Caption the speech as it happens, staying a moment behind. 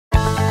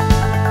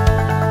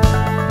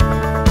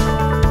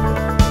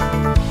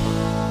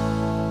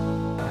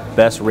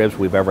best ribs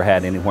we've ever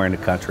had anywhere in the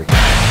country.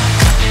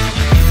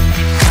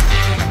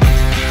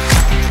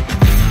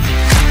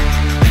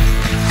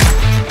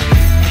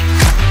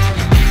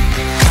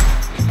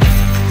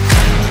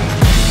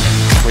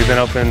 We've been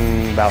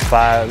open about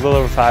a little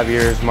over 5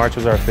 years. March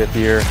was our 5th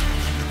year.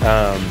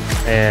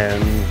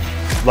 And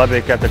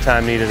Lubbock at the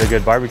time needed a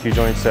good barbecue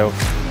joint, so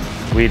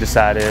we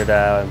decided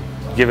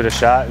give it a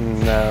shot,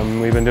 and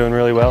we've been doing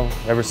really well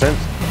ever since.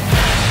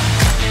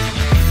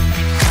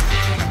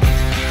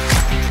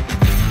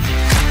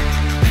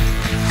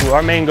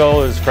 Our main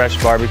goal is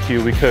fresh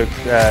barbecue. We cook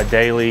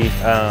daily.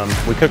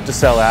 We cook to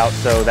sell out,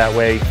 so that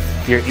way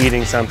you're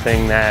eating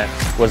something that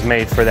was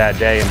made for that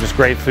day. And just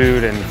great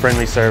food and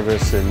friendly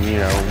service, and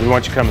we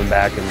want you coming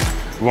back, and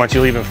we want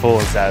you leaving full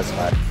and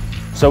satisfied.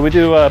 So we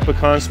do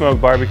pecan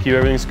smoked barbecue.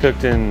 Everything's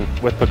cooked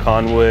with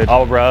pecan wood.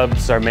 All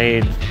rubs are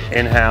made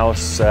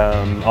in-house.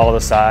 All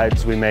the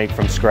sides we make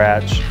from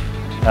scratch.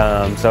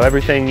 So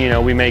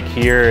everything we make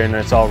here, and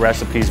it's all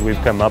recipes we've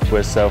come up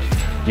with. So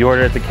you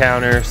order at the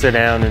counter, sit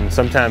down, and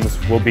sometimes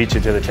we'll beat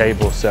you to the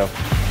table. So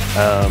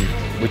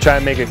we try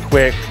and make it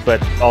quick,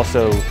 but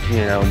also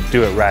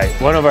do it right.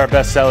 One of our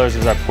best sellers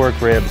is our pork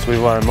ribs.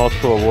 We've won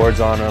multiple awards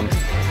on them.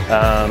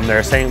 They're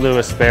a St.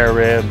 Louis spare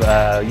rib.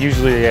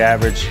 Usually they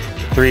average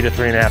 3 to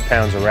 3.5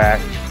 pounds a rack.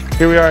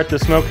 Here we are at the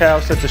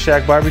smokehouse at the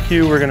Shack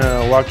Barbecue. We're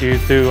gonna walk you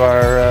through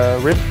our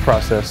rib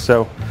process.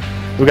 So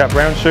we got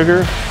brown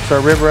sugar, it's our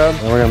rib rub,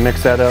 and we're gonna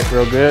mix that up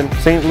real good.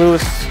 St.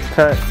 Louis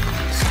cut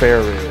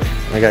spare rib.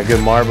 I got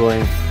good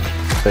marbling,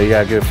 so you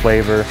got good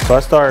flavor. So I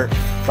start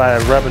by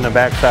rubbing the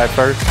backside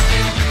first.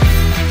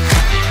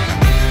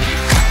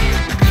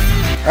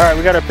 All right,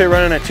 we got our pit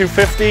running at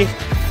 250.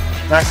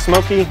 Nice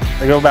smoky.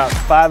 They go about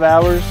 5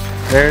 hours.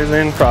 There's the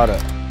end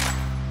product.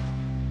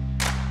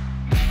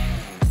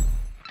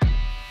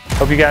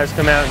 Hope you guys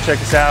come out and check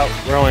us out.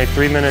 We're only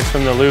 3 minutes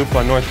from the Loop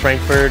on North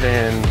Frankfurt,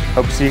 and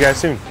hope to see you guys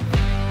soon.